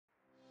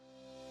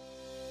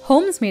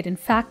Homes made in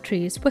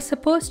factories were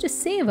supposed to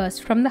save us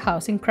from the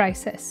housing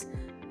crisis.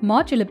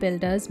 Modular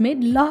builders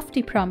made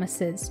lofty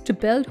promises to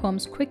build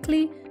homes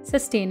quickly,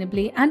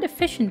 sustainably, and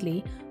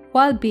efficiently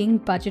while being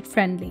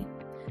budget-friendly.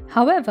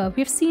 However,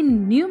 we've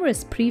seen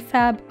numerous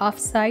prefab,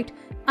 offsite,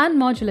 and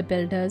modular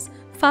builders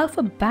file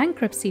for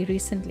bankruptcy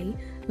recently,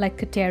 like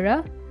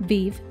Katerra,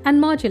 Veev,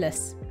 and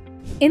Modulous.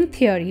 In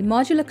theory,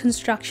 modular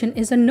construction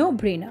is a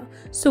no-brainer,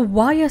 so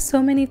why are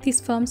so many of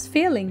these firms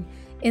failing?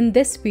 In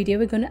this video,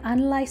 we're going to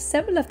analyze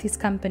several of these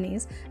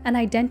companies and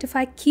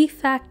identify key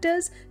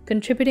factors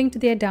contributing to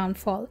their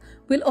downfall.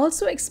 We'll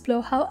also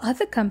explore how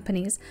other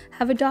companies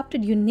have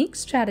adopted unique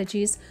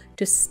strategies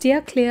to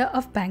steer clear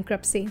of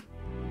bankruptcy.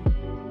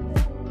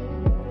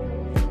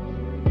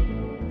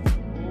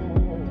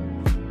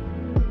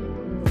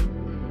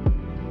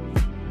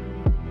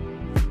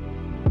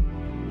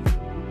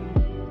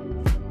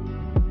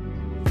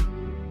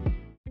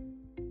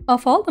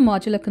 Of all the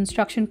modular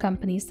construction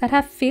companies that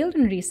have failed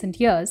in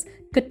recent years,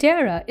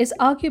 Katerra is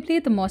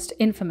arguably the most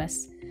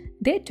infamous.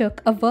 They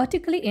took a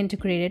vertically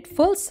integrated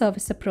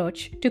full-service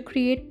approach to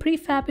create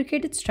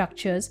prefabricated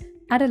structures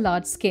at a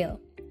large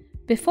scale.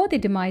 Before their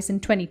demise in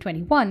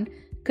 2021,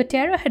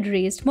 Katerra had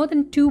raised more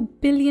than $2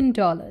 billion,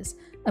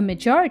 a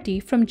majority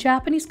from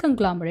Japanese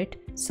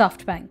conglomerate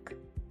SoftBank.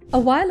 A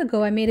while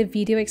ago, I made a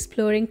video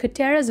exploring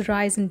Katerra's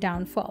rise and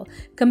downfall,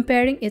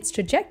 comparing its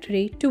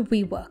trajectory to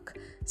WeWork.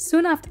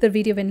 Soon after the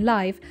video went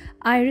live,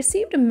 I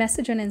received a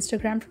message on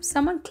Instagram from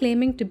someone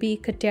claiming to be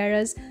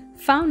Katerra's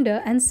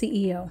founder and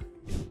CEO.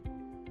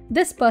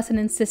 This person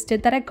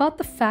insisted that I got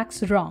the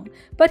facts wrong,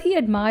 but he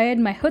admired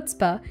my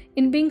chutzpah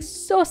in being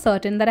so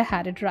certain that I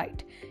had it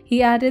right.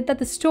 He added that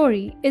the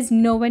story is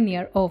nowhere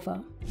near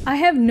over. I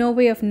have no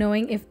way of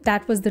knowing if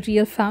that was the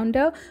real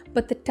founder,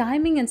 but the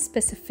timing and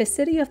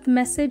specificity of the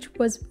message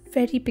was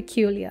very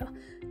peculiar.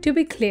 To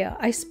be clear,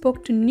 I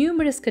spoke to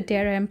numerous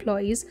Katerra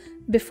employees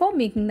before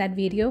making that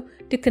video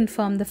to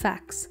confirm the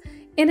facts.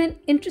 In an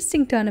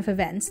interesting turn of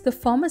events, the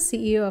former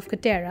CEO of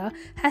Katerra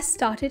has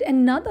started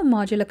another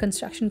modular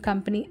construction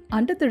company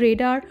under the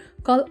radar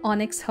called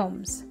Onyx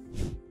Homes.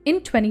 In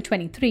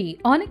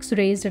 2023, Onyx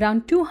raised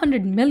around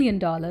 $200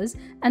 million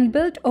and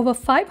built over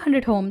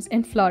 500 homes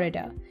in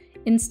Florida.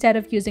 Instead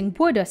of using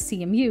wood or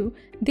CMU,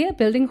 they are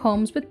building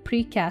homes with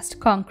precast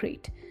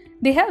concrete.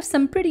 They have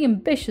some pretty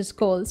ambitious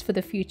goals for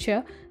the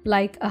future,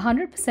 like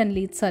 100%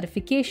 LEED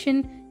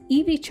certification,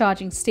 EV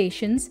charging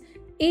stations,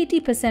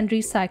 80%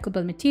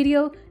 recyclable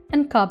material,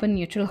 and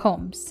carbon-neutral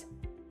homes.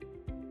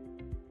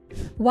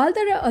 While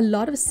there are a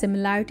lot of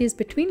similarities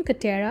between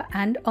Katerra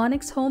and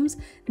Onyx Homes,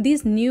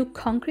 these new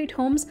concrete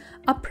homes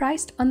are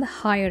priced on the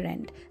higher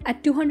end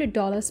at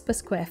 $200 per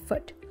square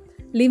foot.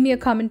 Leave me a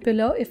comment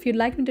below if you'd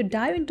like me to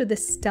dive into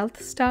this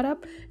stealth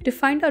startup to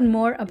find out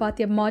more about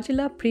their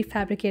modular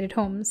prefabricated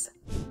homes.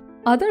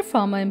 Other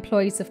former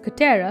employees of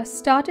Katerra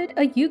started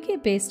a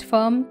UK-based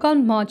firm called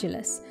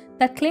Modulous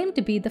that claimed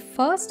to be the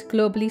first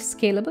globally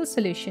scalable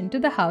solution to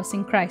the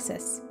housing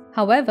crisis.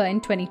 However,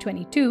 in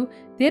 2022,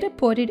 they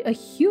reported a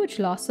huge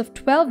loss of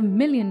 $12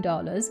 million,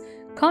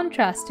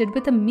 contrasted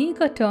with a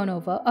meager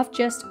turnover of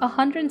just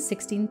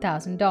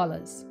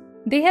 $116,000.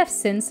 They have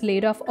since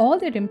laid off all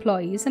their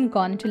employees and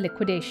gone into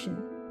liquidation.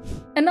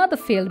 Another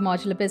failed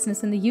modular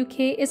business in the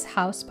UK is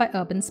House by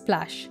Urban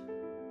Splash.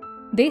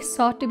 They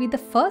sought to be the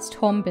first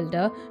home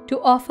builder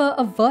to offer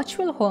a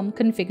virtual home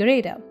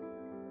configurator.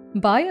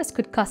 Buyers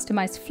could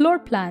customize floor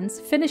plans,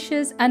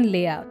 finishes, and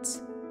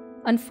layouts.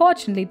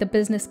 Unfortunately, the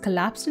business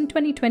collapsed in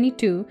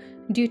 2022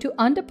 due to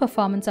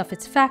underperformance of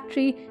its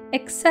factory,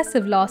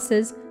 excessive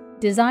losses,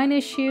 design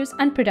issues,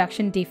 and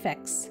production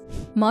defects.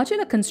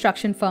 Modular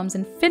construction firms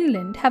in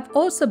Finland have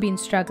also been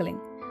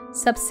struggling.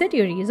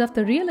 Subsidiaries of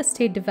the real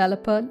estate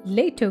developer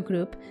Leito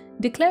Group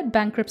declared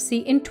bankruptcy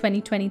in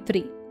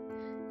 2023.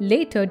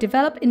 Leito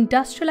developed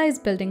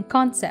industrialized building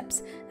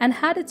concepts and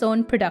had its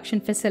own production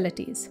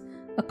facilities.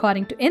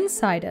 According to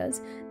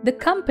insiders, the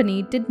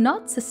company did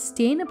not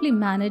sustainably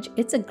manage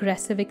its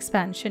aggressive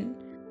expansion.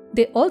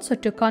 They also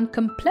took on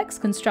complex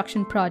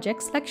construction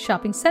projects like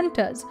shopping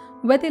centers,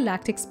 where they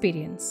lacked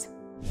experience.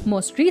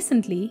 Most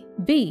recently,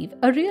 Veev,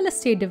 a real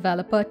estate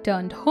developer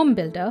turned home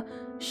builder,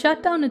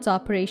 shut down its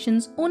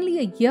operations only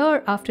a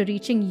year after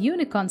reaching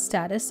unicorn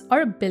status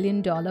or $1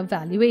 billion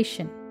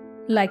valuation.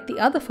 Like the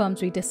other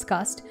firms we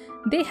discussed,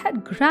 they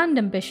had grand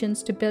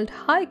ambitions to build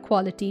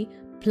high-quality,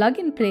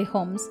 plug-and-play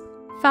homes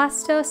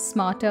faster,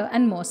 smarter,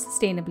 and more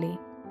sustainably.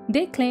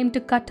 They claimed to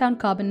cut down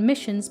carbon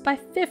emissions by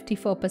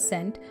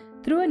 54%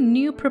 through a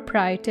new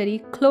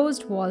proprietary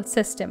closed-wall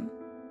system.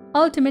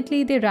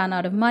 Ultimately, they ran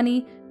out of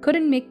money,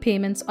 couldn't make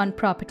payments on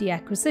property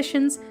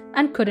acquisitions,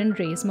 and couldn't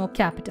raise more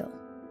capital.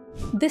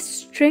 This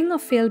string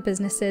of failed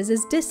businesses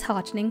is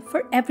disheartening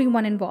for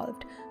everyone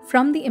involved,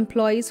 from the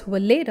employees who were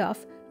laid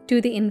off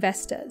to the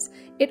investors.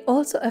 It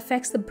also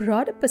affects the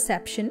broader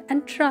perception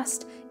and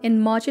trust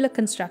in modular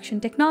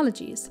construction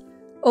technologies.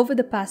 Over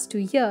the past 2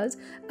 years,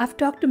 I've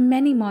talked to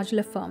many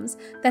modular firms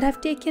that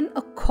have taken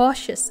a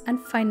cautious and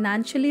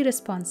financially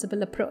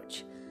responsible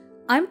approach.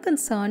 I'm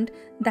concerned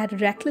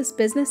that reckless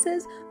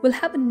businesses will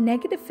have a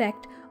negative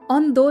effect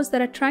on those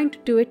that are trying to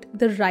do it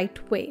the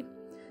right way.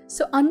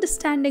 So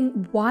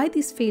understanding why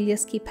these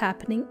failures keep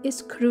happening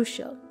is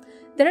crucial.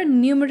 There are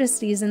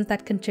numerous reasons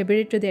that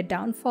contributed to their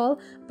downfall,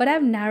 but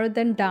I've narrowed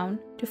them down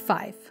to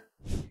 5.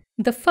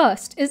 The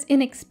first is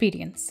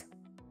inexperience.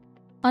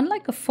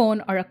 Unlike a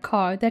phone or a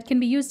car that can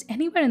be used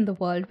anywhere in the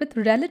world with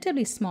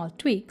relatively small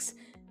tweaks,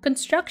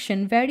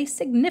 construction varies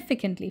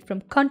significantly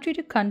from country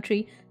to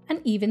country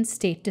and even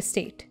state to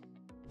state.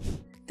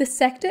 The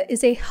sector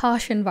is a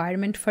harsh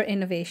environment for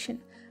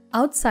innovation.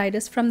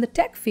 Outsiders from the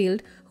tech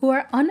field who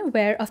are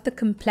unaware of the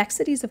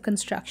complexities of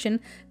construction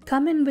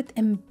come in with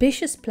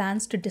ambitious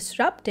plans to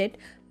disrupt it,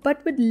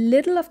 but with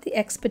little of the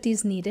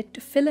expertise needed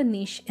to fill a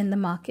niche in the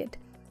market.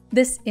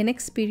 This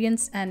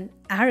inexperience and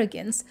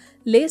arrogance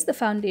lays the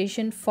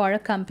foundation for a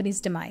company's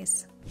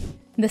demise.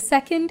 The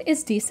second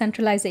is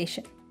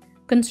decentralization.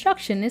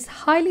 Construction is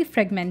highly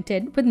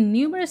fragmented with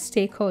numerous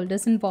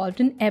stakeholders involved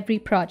in every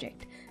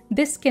project.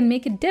 This can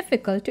make it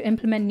difficult to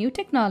implement new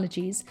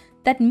technologies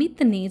that meet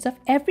the needs of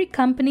every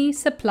company,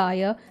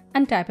 supplier,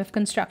 and type of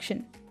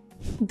construction.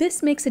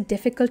 This makes it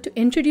difficult to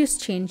introduce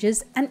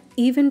changes and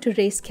even to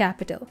raise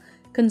capital.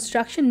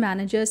 Construction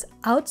managers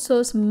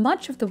outsource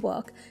much of the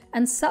work,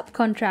 and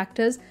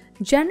subcontractors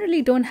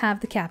generally don't have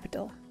the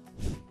capital.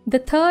 The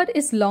third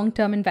is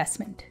long-term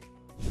investment.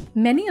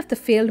 Many of the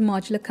failed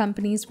modular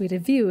companies we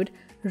reviewed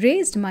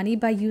raised money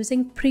by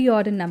using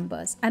pre-order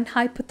numbers and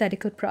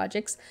hypothetical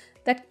projects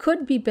that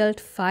could be built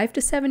 5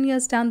 to 7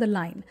 years down the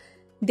line.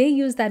 They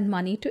use that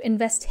money to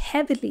invest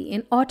heavily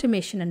in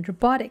automation and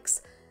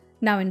robotics.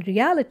 Now, in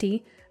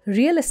reality,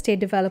 real estate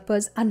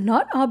developers are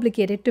not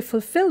obligated to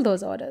fulfill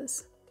those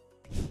orders.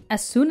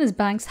 As soon as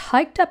banks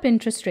hiked up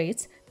interest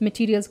rates,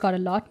 materials got a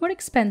lot more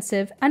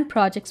expensive and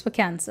projects were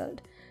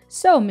cancelled.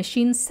 So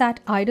machines sat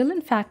idle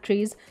in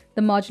factories,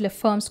 the modular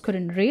firms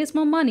couldn't raise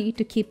more money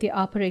to keep their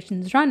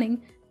operations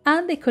running,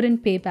 and they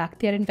couldn't pay back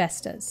their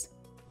investors.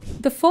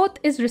 The fourth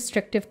is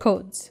restrictive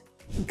codes.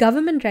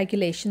 Government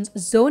regulations,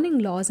 zoning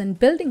laws, and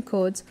building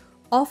codes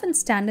often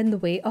stand in the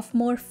way of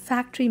more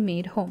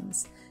factory-made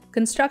homes.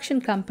 Construction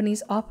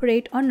companies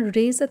operate on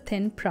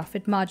razor-thin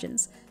profit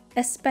margins,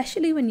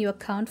 especially when you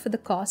account for the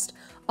cost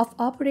of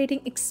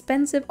operating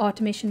expensive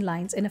automation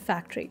lines in a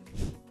factory.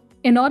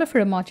 In order for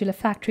a modular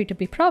factory to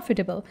be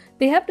profitable,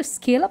 they have to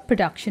scale up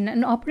production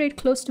and operate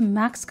close to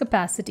max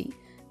capacity.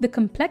 The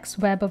complex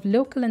web of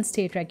local and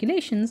state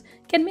regulations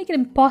can make it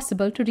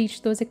impossible to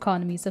reach those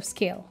economies of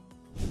scale.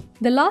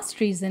 The last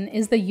reason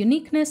is the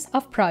uniqueness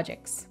of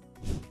projects.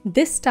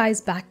 This ties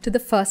back to the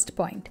first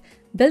point.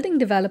 Building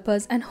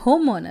developers and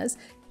homeowners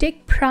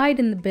take pride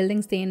in the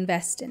buildings they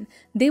invest in.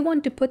 They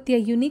want to put their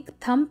unique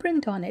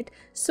thumbprint on it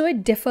so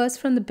it differs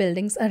from the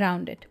buildings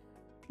around it.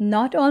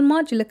 Not all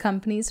modular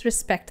companies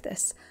respect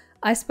this.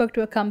 I spoke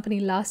to a company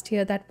last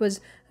year that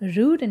was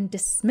rude and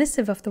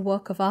dismissive of the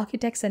work of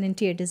architects and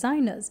interior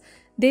designers.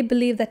 They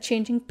believe that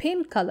changing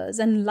paint colors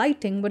and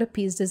lighting would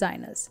appease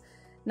designers.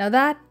 Now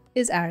that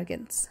is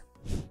arrogance.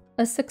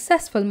 A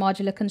successful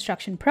modular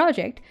construction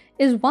project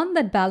is one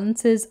that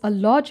balances a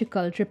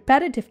logical,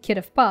 repetitive kit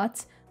of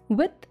parts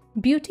with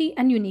beauty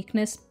and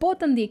uniqueness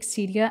both on the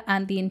exterior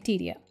and the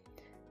interior.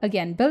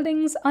 Again,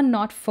 buildings are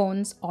not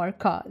phones or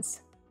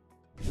cars.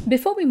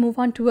 Before we move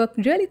on to a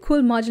really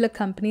cool modular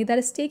company that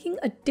is taking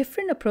a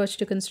different approach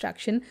to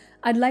construction,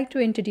 I'd like to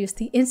introduce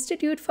the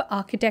Institute for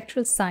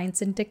Architectural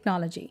Science and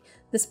Technology,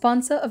 the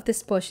sponsor of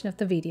this portion of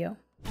the video.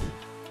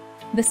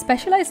 The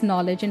specialized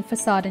knowledge in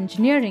facade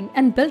engineering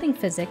and building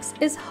physics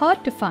is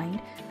hard to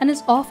find and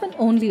is often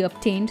only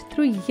obtained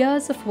through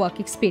years of work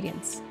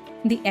experience.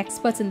 The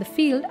experts in the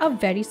field are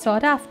very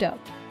sought after.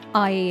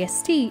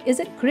 IAST is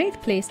a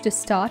great place to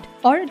start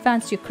or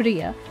advance your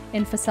career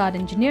in facade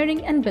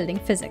engineering and building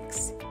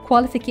physics.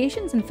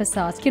 Qualifications in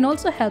facades can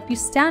also help you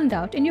stand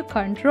out in your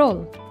current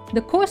role.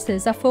 The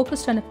courses are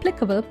focused on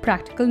applicable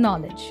practical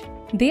knowledge.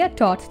 They are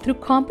taught through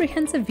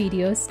comprehensive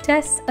videos,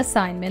 tests,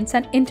 assignments,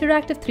 and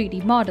interactive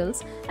 3D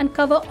models and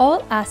cover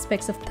all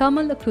aspects of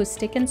thermal,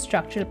 acoustic, and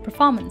structural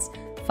performance,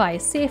 fire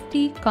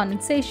safety,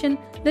 condensation,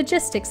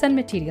 logistics, and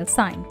material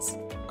science.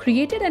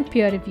 Created and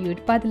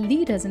peer-reviewed by the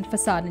leaders in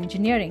facade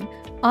engineering,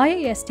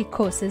 IAST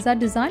courses are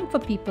designed for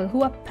people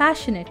who are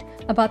passionate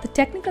about the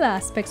technical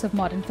aspects of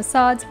modern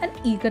facades and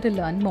eager to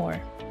learn more.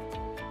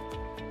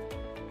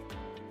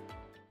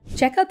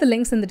 Check out the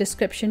links in the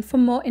description for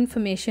more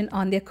information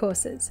on their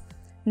courses.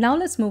 Now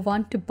let's move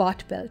on to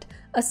BotBuilt,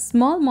 a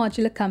small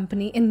modular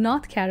company in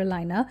North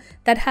Carolina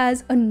that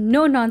has a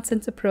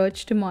no-nonsense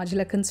approach to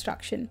modular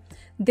construction.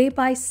 They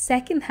buy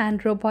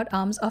second-hand robot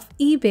arms off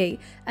eBay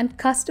and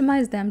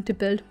customize them to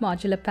build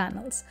modular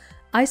panels.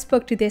 I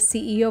spoke to their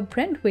CEO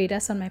Brent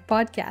Wadas on my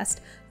podcast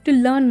to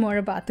learn more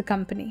about the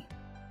company.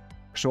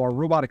 So our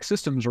robotic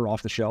systems are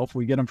off the shelf.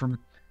 We get them from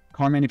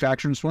car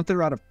manufacturers. Once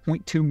they're out of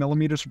 0.2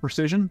 millimeters of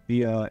precision,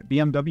 the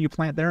BMW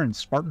plant there in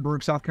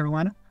Spartanburg, South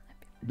Carolina,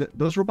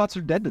 those robots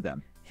are dead to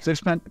them. So they've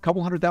spent a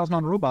couple $100,000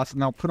 on robots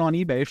and they'll put on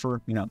eBay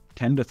for,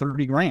 10 to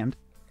 30 grand.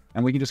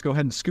 And we can just go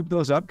ahead and scoop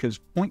those up because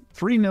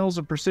 0.3 mils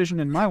of precision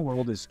in my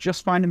world is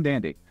just fine and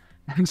dandy.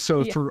 And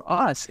so for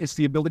us, it's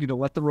the ability to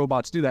let the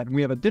robots do that. And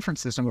we have a different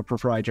system, a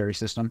proprietary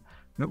system,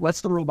 that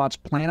lets the robots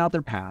plan out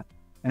their path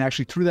and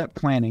actually through that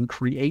planning,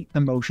 create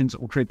the motions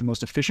that will create the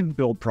most efficient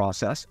build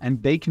process.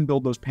 And they can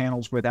build those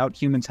panels without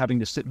humans having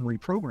to sit and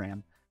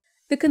reprogram.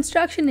 The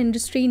construction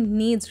industry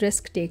needs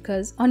risk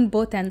takers on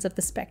both ends of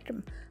the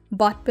spectrum.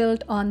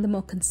 BotBuilt on the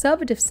more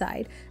conservative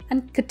side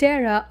and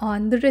Katerra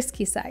on the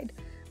risky side.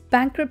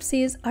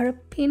 Bankruptcies are a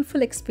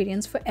painful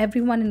experience for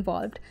everyone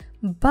involved,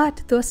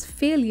 but those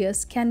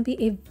failures can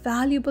be a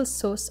valuable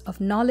source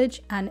of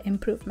knowledge and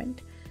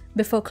improvement.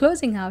 Before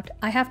closing out,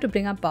 I have to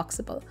bring up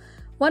Boxable,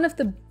 one of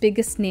the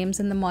biggest names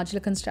in the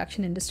modular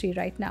construction industry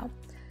right now.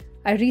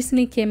 I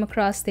recently came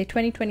across their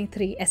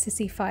 2023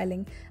 SEC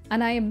filing,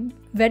 and I am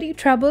very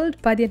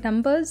troubled by their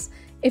numbers.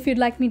 If you'd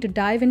like me to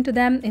dive into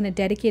them in a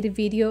dedicated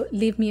video,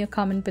 leave me a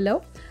comment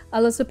below.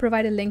 I'll also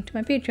provide a link to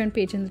my Patreon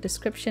page in the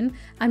description.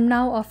 I'm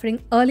now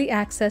offering early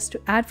access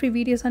to ad-free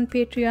videos on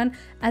Patreon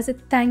as a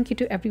thank you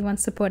to everyone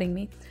supporting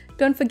me.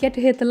 Don't forget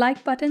to hit the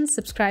like button,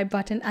 subscribe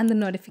button, and the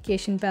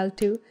notification bell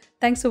too.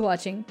 Thanks for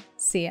watching.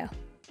 See ya.